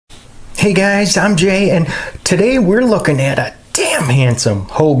Hey guys, I'm Jay, and today we're looking at a damn handsome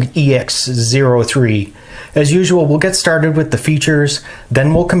Hogue EX03. As usual, we'll get started with the features,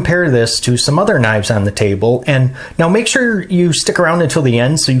 then we'll compare this to some other knives on the table. And now make sure you stick around until the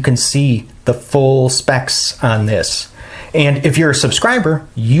end so you can see the full specs on this. And if you're a subscriber,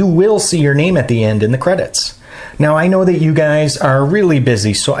 you will see your name at the end in the credits. Now, I know that you guys are really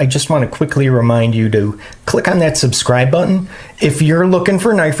busy, so I just want to quickly remind you to click on that subscribe button if you're looking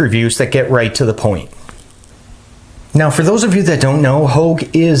for knife reviews that get right to the point. Now, for those of you that don't know,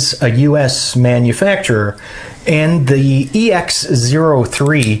 Hogue is a US manufacturer, and the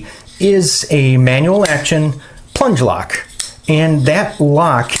EX03 is a manual action plunge lock. And that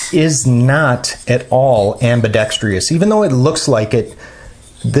lock is not at all ambidextrous, even though it looks like it.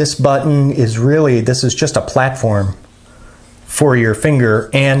 This button is really, this is just a platform for your finger,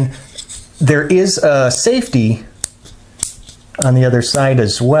 and there is a safety on the other side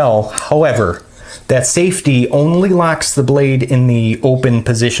as well. However, that safety only locks the blade in the open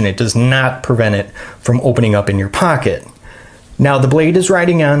position. It does not prevent it from opening up in your pocket. Now, the blade is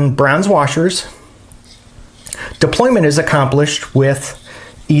riding on bronze washers. Deployment is accomplished with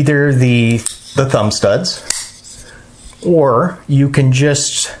either the thumb studs, or you can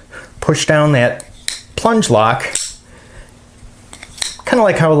just push down that plunge lock, kind of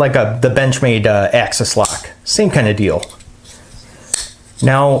like how the Benchmade axis lock, same kind of deal.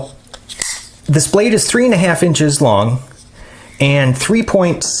 Now, this blade is 3.5 inches long and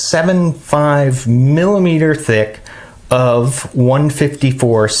 3.75 millimeter thick of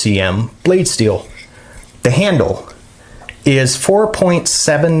 154 cm blade steel. The handle is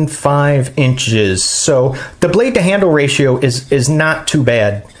 4.75 inches, so the blade to handle ratio is not too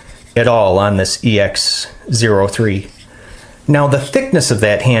bad at all on this EX03. Now, the thickness of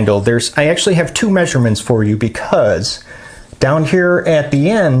that handle, I actually have two measurements for you, because down here at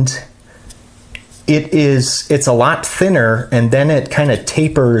the end it's a lot thinner, and then it kind of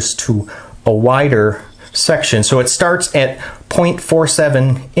tapers to a wider section. So it starts at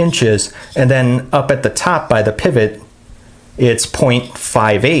 0.47 inches, and then up at the top by the pivot it's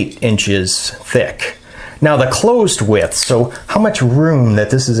 0.58 inches thick. Now, the closed width, so how much room that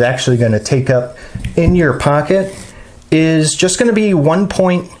this is actually going to take up in your pocket, is just going to be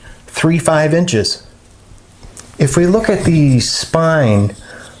 1.35 inches. If we look at the spine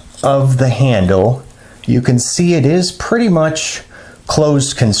of the handle, you can see it is pretty much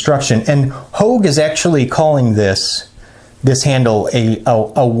closed construction, and Hogue is actually calling this handle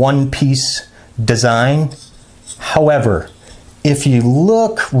a one-piece design. However, if you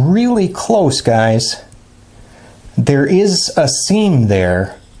look really close, guys, there is a seam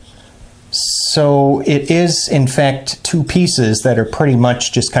there. So it is, in fact, two pieces that are pretty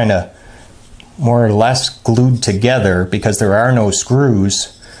much just kind of more or less glued together, because there are no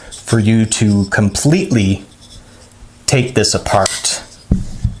screws for you to completely take this apart.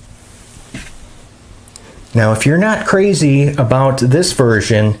 Now, if you're not crazy about this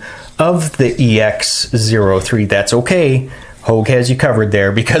version of the EX03, that's okay. Hogue has you covered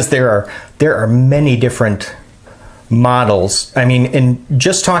there, because there are many different models. I mean, in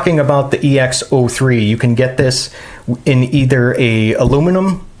just talking about the EX03, you can get this in either a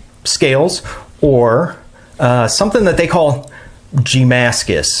aluminum scales or something that they call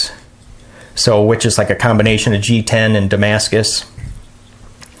g-mascus, so which is like a combination of G10 and Damascus.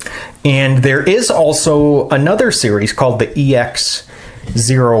 And there is also another series called the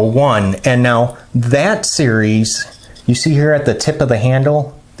EX01, and now that series, you see here at the tip of the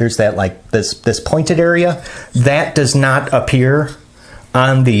handle, there's that this pointed area that does not appear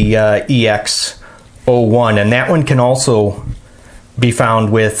on the EX01, and that one can also be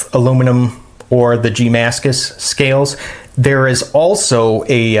found with aluminum or the g-mascus scales. There is also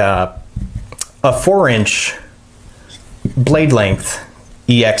a 4-inch blade length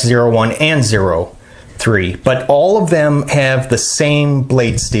EX01 and 03, but all of them have the same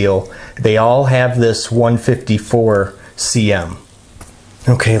blade steel. They all have this 154 cm.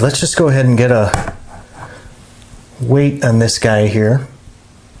 Okay, let's just go ahead and get a weight on this guy here.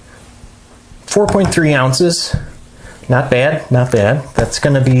 4.3 ounces. Not bad, not bad. That's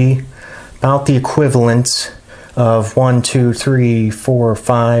going to be about the equivalent of 5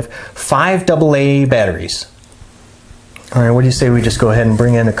 AA batteries. All right, what do you say we just go ahead and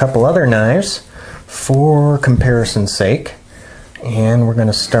bring in a couple other knives for comparison's sake. And we're going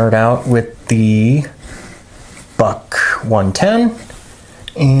to start out with the Buck 110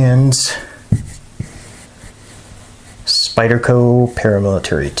 and Spyderco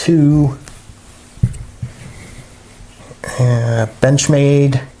Paramilitary 2,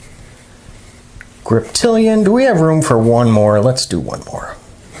 Benchmade Griptilian. Do we have room for one more? Let's do one more.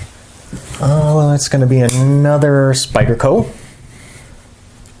 Oh, it's going to be another Spyderco.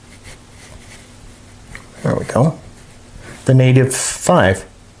 There we go. The Native 5.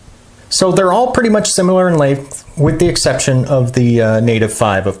 So they're all pretty much similar in length, with the exception of the Native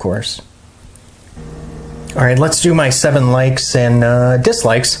 5, of course. All right, let's do my 7 likes and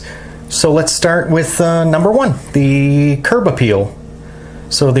dislikes. So let's start with number 1, the curb appeal.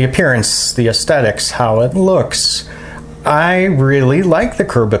 So the appearance, the aesthetics, how it looks. I really like the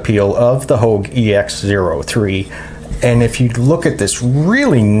curb appeal of the Hogue EX03. And if you look at this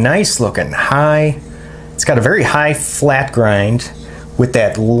really nice looking high, it's got a very high flat grind with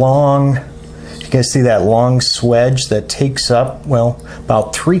that long, you guys see that long swedge that takes up, well,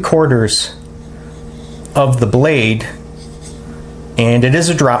 about 3/4 of the blade. And it is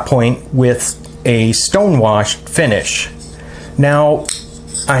a drop point with a stone washed finish. Now,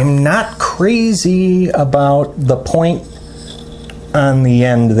 I'm not crazy about the point on the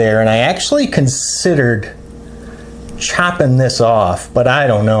end there, and I actually considered chopping this off, but I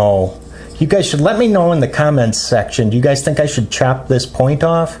don't know. You guys should let me know in the comments section. Do you guys think I should chop this point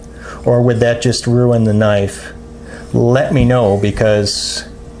off, or would that just ruin the knife? Let me know, because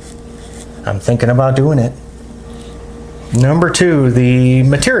I'm thinking about doing it. Number 2, the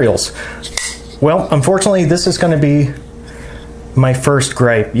materials. Well, unfortunately, this is going to be my first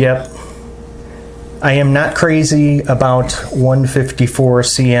gripe. Yep. I am not crazy about 154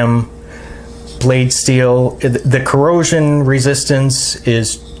 cm blade steel. The corrosion resistance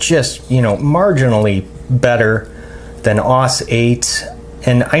is just, you know, marginally better than AUS 8.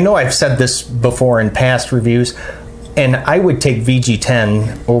 And I know I've said this before in past reviews, and I would take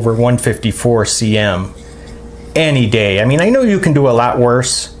VG10 over 154 cm any day. I mean, I know you can do a lot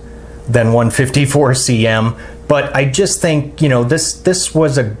worse than 154 cm, but I just think, you know, this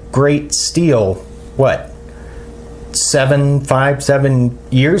was a great steel, what, 7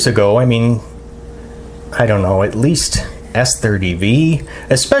 years ago. I mean, I don't know, at least S30V,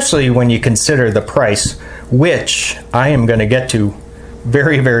 especially when you consider the price, which I am going to get to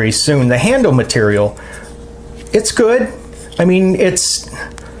very, very soon. The handle material, it's good. I mean, it's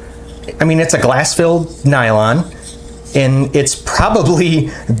a glass-filled nylon, and it's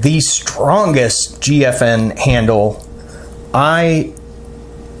probably the strongest GFN handle I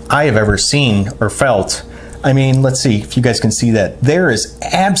have ever seen or felt. I mean, let's see if you guys can see that. There is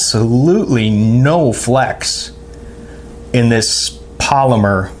absolutely no flex in this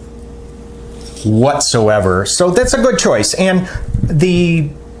polymer whatsoever. So that's a good choice. And the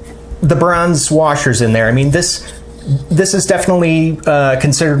bronze washers in there, I mean, this is definitely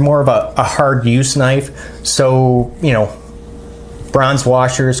considered more of a hard use knife. So, you know, bronze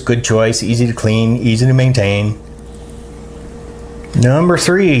washers, good choice, easy to clean, easy to maintain. Number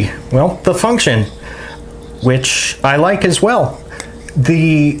 3, well, the function, which I like as well.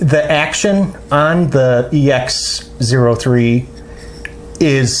 The action on the EX03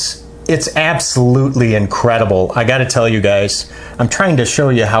 it's absolutely incredible. I gotta tell you guys, I'm trying to show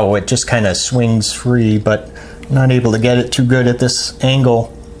you how it just kind of swings free, but I'm not able to get it too good at this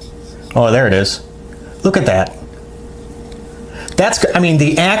angle. Oh, there it is. Look at that. I mean,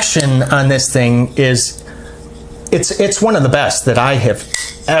 the action on this thing is, it's one of the best that I have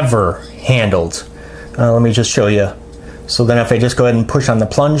ever handled. Let me just show you. So then if I just go ahead and push on the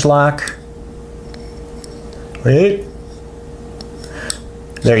plunge lock. Wait.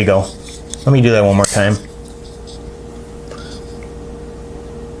 There you go. Let me do that one more time.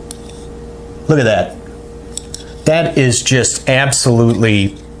 Look at that. That is just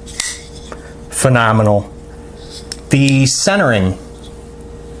absolutely phenomenal. The centering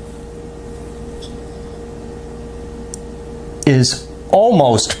is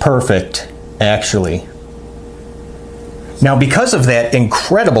almost perfect, actually. Now, because of that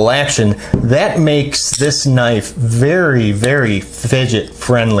incredible action, that makes this knife very, very fidget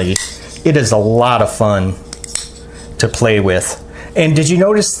friendly. It is a lot of fun to play with. And did you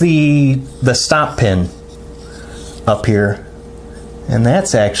notice the stop pin up here? And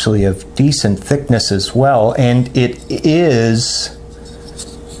that's actually of decent thickness as well. And it is,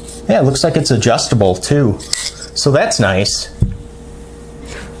 yeah, it looks like it's adjustable too. So that's nice.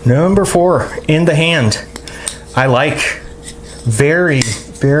 Number 4, in the hand. I like. Very,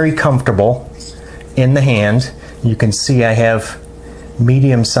 very comfortable in the hand. You can see I have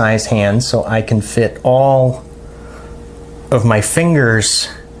medium-sized hands, so I can fit all of my fingers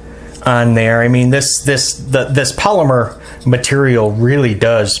on there. I mean, this polymer material really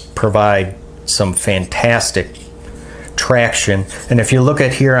does provide some fantastic traction. And if you look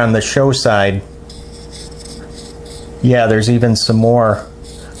at here on the show side, yeah, there's even some more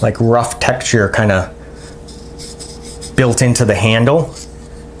like rough texture kind of built into the handle.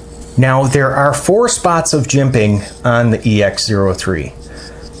 Now there are 4 spots of jimping on the EX03.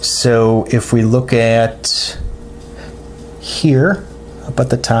 So if we look at here up at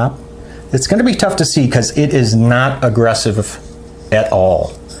the top, it's going to be tough to see because it is not aggressive at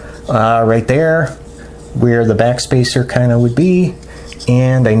all. Right there where the backspacer kind of would be,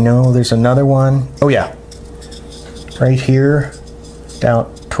 and I know there's another one. Oh yeah, right here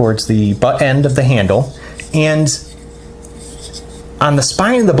down towards the butt end of the handle. And on the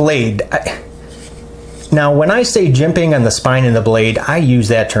spine of the blade, now when I say jimping on the spine of the blade, I use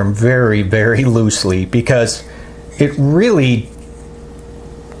that term very, very loosely because it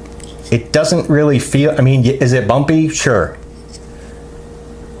doesn't really feel, I mean, is it bumpy? Sure.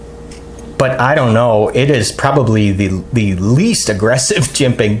 But I don't know, it is probably the least aggressive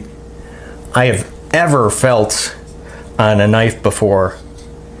jimping I have ever felt on a knife before.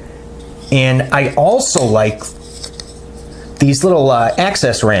 And I also like these little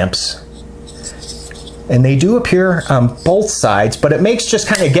access ramps. And they do appear on both sides, but it makes just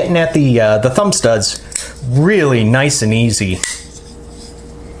kind of getting at the thumb studs really nice and easy.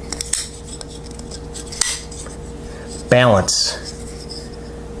 Balance.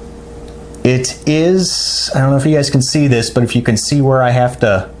 It is, I don't know if you guys can see this, but if you can see where I have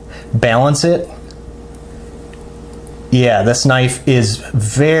to balance it. Yeah, this knife is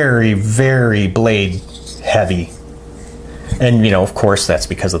very, very blade heavy. And you know, of course, that's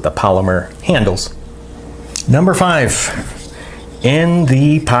because of the polymer handles. Number 5, in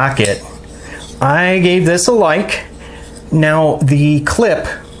the pocket. I gave this a like. Now the clip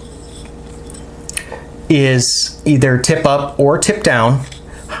is either tip up or tip down,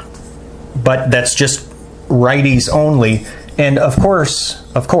 but that's just righties only. And of course,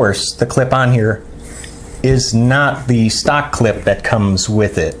 the clip on here is not the stock clip that comes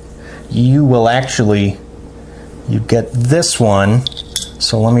with it. You will actually, you get this one.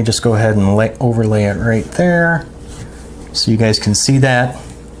 So let me just go ahead and overlay it right there so you guys can see that.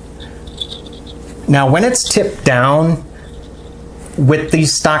 Now when it's tipped down with the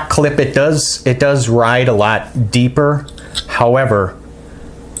stock clip, it does ride a lot deeper. However,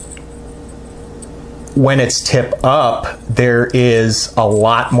 when it's tip up, there is a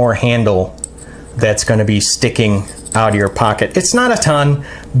lot more handle that's going to be sticking out of your pocket. It's not a ton,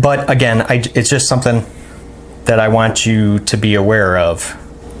 but again, it's just something that I want you to be aware of.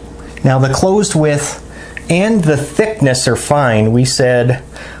 Now the closed width and the thickness are fine. We said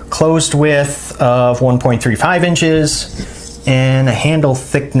closed width of 1.35 inches and a handle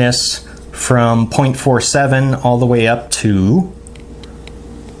thickness from 0.47 all the way up to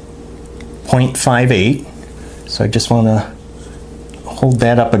 0.58. So I just want to hold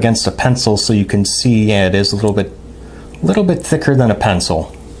that up against a pencil so you can see, yeah, it is a little bit thicker than a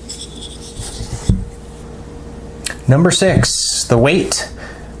pencil. Number 6, the weight.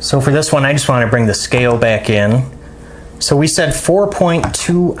 So for this one, I just want to bring the scale back in. So we said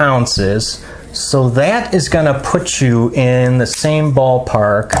 4.2 ounces. So that is going to put you in the same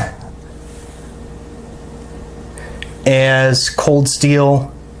ballpark as Cold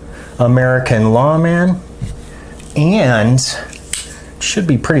Steel American Lawman, and should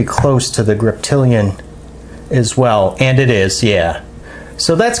be pretty close to the Griptilian as well. And it is, yeah.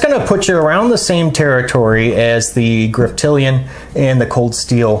 So that's going to put you around the same territory as the Griptilian and the Cold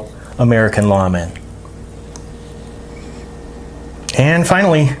Steel American Lawman. And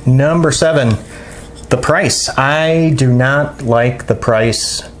finally, number 7, the price. I do not like the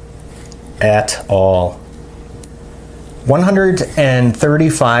price at all.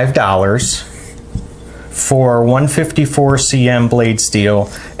 $135 for 154 cm blade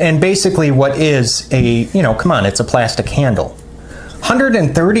steel, and basically what is a, you know, come on, it's a plastic handle.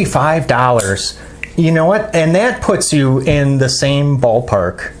 $135, you know what, and that puts you in the same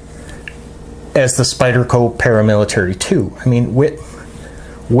ballpark as the Spyderco Paramilitary 2. I mean,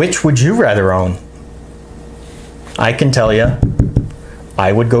 which would you rather own? I can tell you,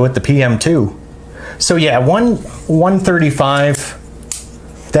 I would go with the PM2. So yeah, 135.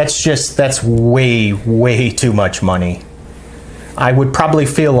 That's way too much money. I would probably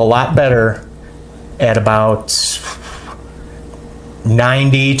feel a lot better at about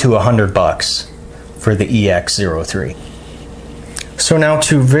 90 to 100 bucks for the EX03. So now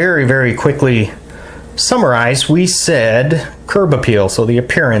to very quickly summarize, we said curb appeal, so the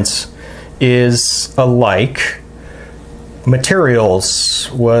appearance is alike. Materials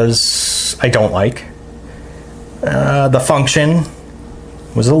was I don't like. The function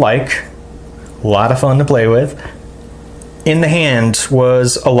was alike, a lot of fun to play with. In the hand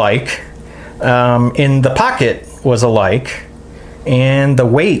was alike, in the pocket was alike, and the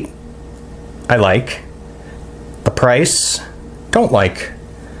weight I like. The price, don't like.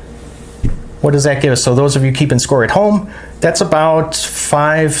 What does that give us? So those of you keeping score at home, that's about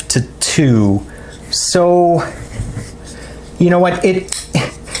 5-2. So, you know what? It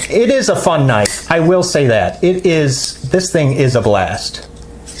is a fun knife. I will say that. This thing is a blast.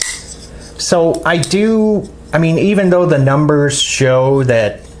 So I mean, even though the numbers show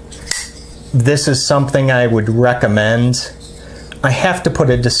that this is something I would recommend, I have to put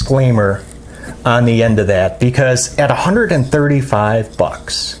a disclaimer on the end of that, because at 135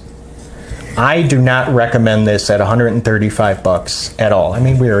 bucks, I do not recommend this at 135 bucks at all. I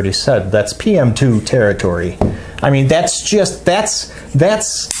mean, we already said that's PM2 territory. I mean, that's just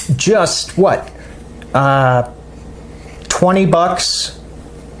what, 20 bucks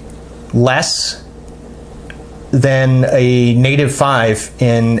less than a native 5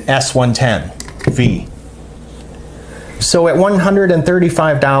 in S110V. So at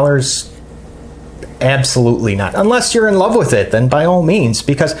 $135, absolutely not. Unless you're in love with it, then by all means,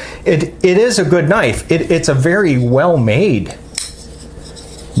 because it is a good knife. It's a very well-made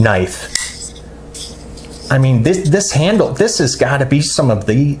knife. I mean, this handle, this has got to be some of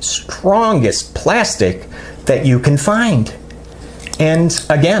the strongest plastic that you can find. And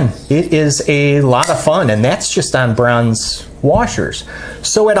again, it is a lot of fun, and that's just on bronze washers.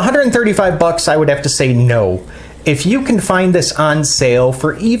 So at 135 bucks, I would have to say no. If you can find this on sale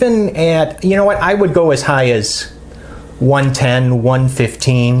for even at, you know what, I would go as high as 110,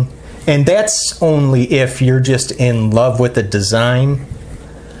 115, and that's only if you're just in love with the design.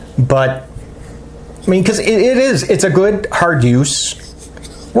 But I mean, because it's a good hard use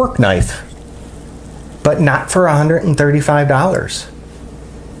work knife, but not for $135.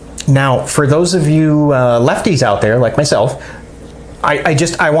 Now, for those of you lefties out there like myself,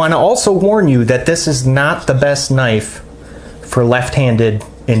 I want to also warn you that this is not the best knife for left-handed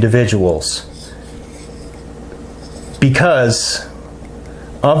individuals, because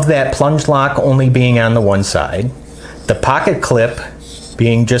of that plunge lock only being on the one side, the pocket clip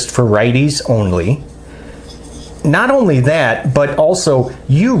being just for righties only. Not only that, but also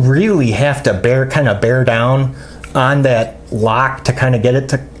you really have to kind of bear down on that lock to kind of get it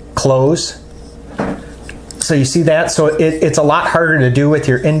to close. So you see that? So it's a lot harder to do with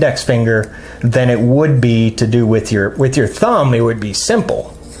your index finger than it would be to do with your thumb. It would be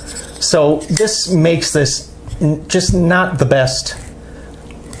simple. So this makes this just not the best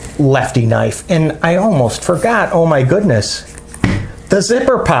lefty knife. And I almost forgot, oh my goodness, the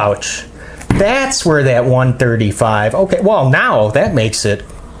zipper pouch. That's where that 135, okay, well now that makes it,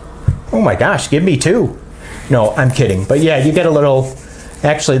 oh my gosh, give me two. No, I'm kidding. But yeah, you get a little,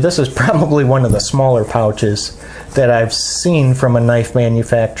 actually this is probably one of the smaller pouches that I've seen from a knife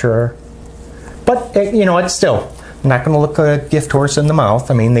manufacturer. But you know, it's still, I'm not gonna look a gift horse in the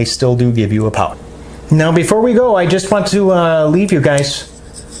mouth. I mean, they still do give you a pouch. Now before we go, I just want to leave you guys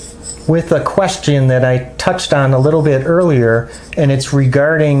with a question that I touched on a little bit earlier, and it's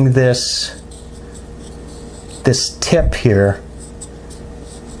regarding this tip here,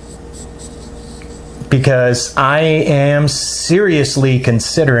 because I am seriously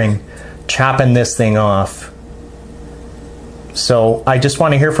considering chopping this thing off. So I just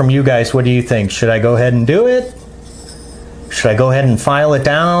want to hear from you guys. What do you think? Should I go ahead and do it? Should I go ahead and file it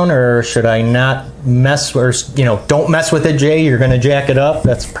down, or should I not mess, or, you know, don't mess with it, Jay, you're going to jack it up?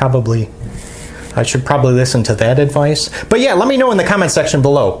 That's probably, I should probably listen to that advice. But yeah, let me know in the comment section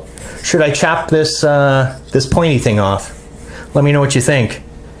below. Should I chop this this pointy thing off? Let me know what you think.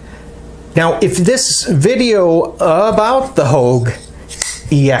 Now, if this video about the Hogue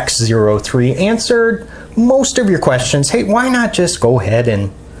EX03 answered most of your questions, hey, why not just go ahead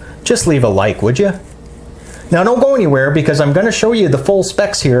and just leave a like, would you? Now, don't go anywhere, because I'm going to show you the full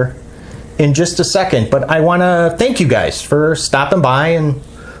specs here in just a second, but I want to thank you guys for stopping by and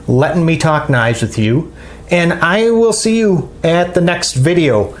letting me talk knives with you, and I will see you at the next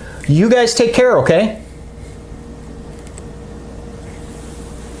video. You guys take care, okay?